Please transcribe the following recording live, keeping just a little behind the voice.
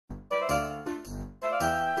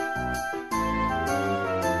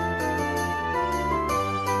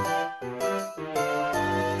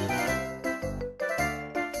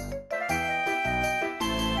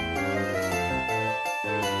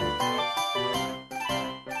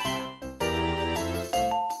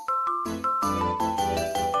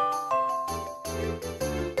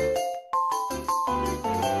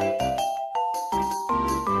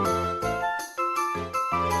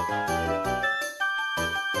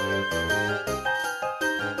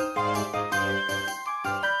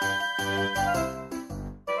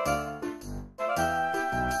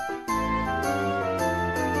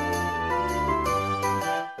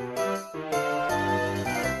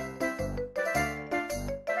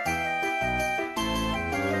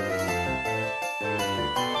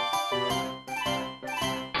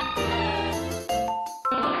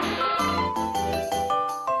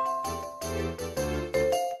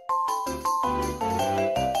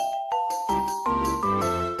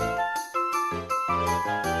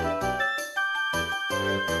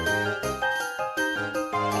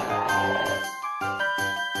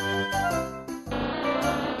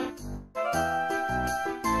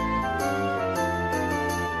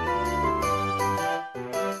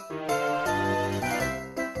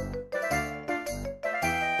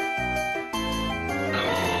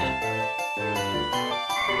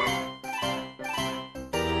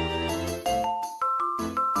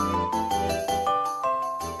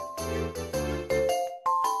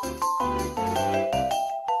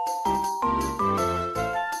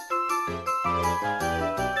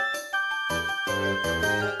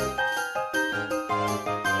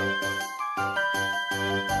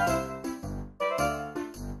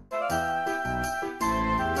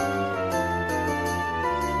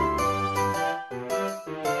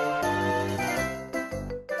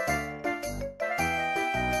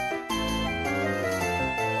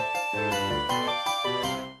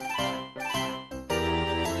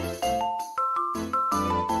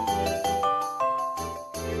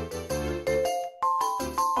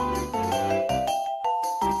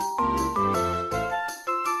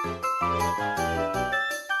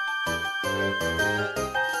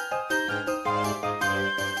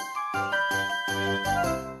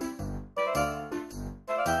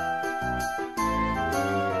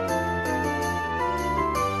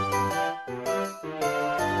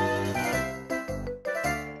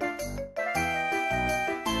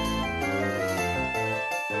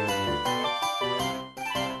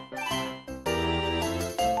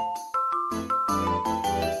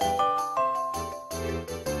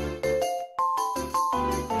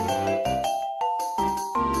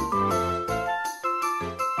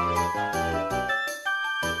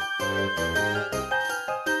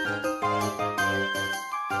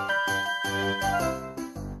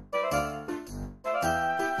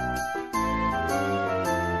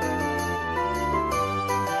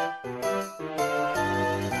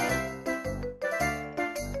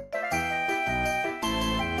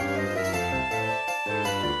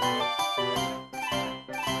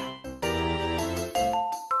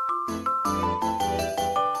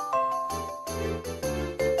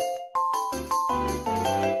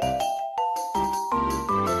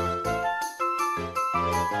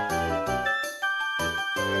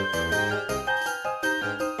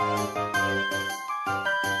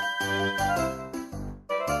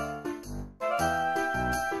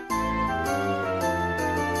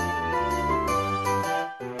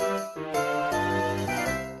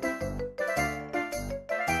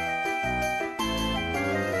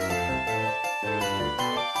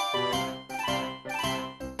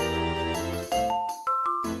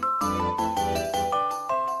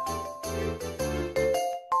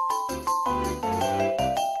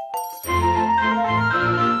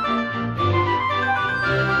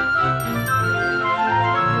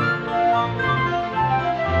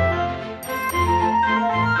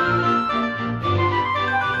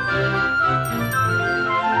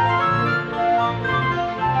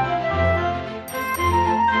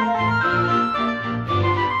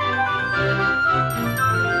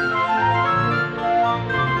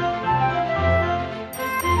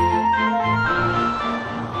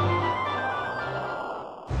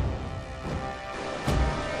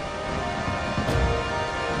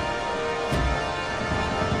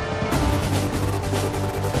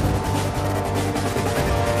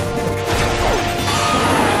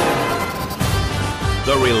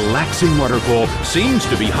The relaxing waterfall seems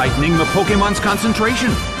to be heightening the Pokemon's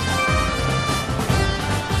concentration.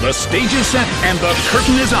 The stage is set and the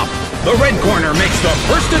curtain is up. The red corner makes the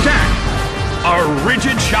first attack. A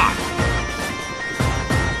rigid shot.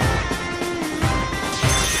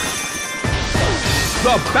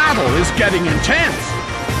 The battle is getting intense.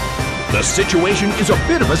 The situation is a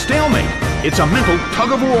bit of a stalemate. It's a mental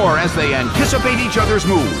tug-of-war as they anticipate each other's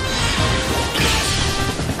moves.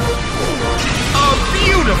 A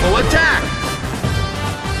beautiful attack!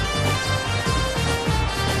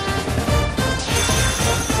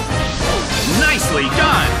 Nicely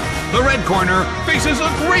done! The red corner faces a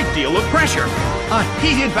great deal of pressure. A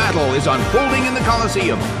heated battle is unfolding in the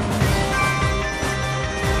Coliseum.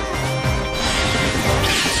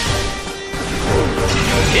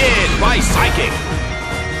 Psychic.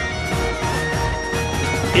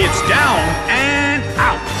 It's down and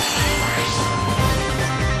out.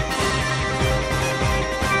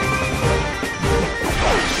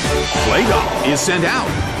 Claydol is sent out.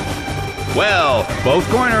 Well, both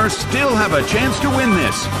corners still have a chance to win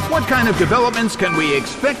this. What kind of developments can we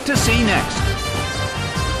expect to see next?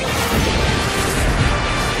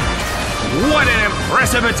 What an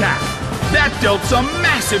impressive attack! That dealt some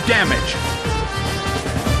massive damage.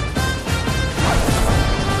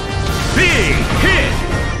 Big hit!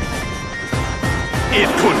 It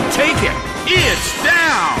couldn't take it. It's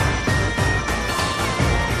down!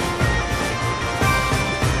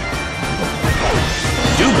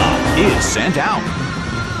 Dewgong is sent out.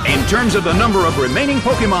 In terms of the number of remaining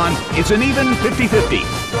Pokémon, it's an even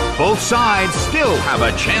 50-50. Both sides still have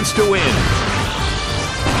a chance to win.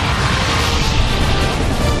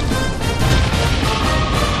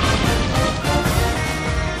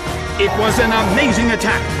 It was an amazing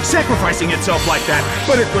attack, sacrificing itself like that,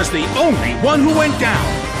 but it was the only one who went down.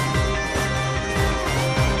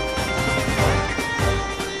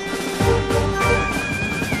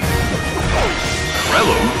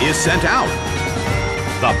 Breloom is sent out.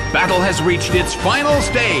 The battle has reached its final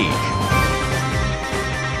stage.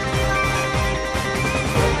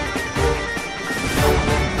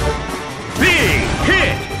 Big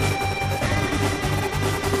hit!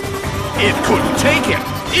 It couldn't take it.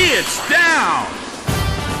 It's down!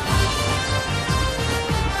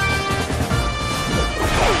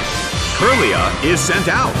 Kirlia is sent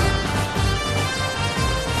out.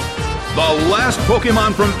 The last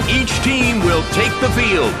Pokémon from each team will take the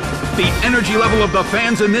field. The energy level of the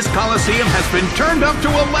fans in this Coliseum has been turned up to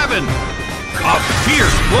 11. A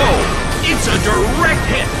fierce blow. It's a direct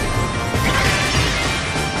hit.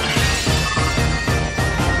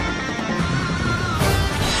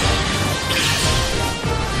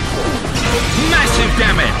 Massive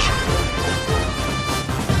damage!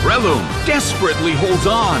 Breloom desperately holds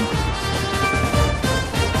on.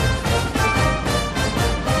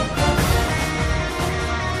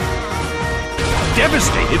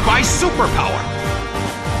 Devastated by superpower.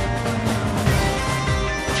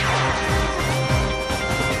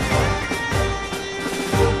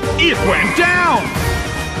 It went down!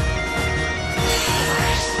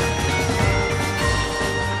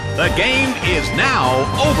 The game is now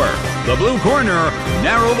over. The blue corner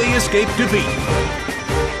narrowly escaped defeat.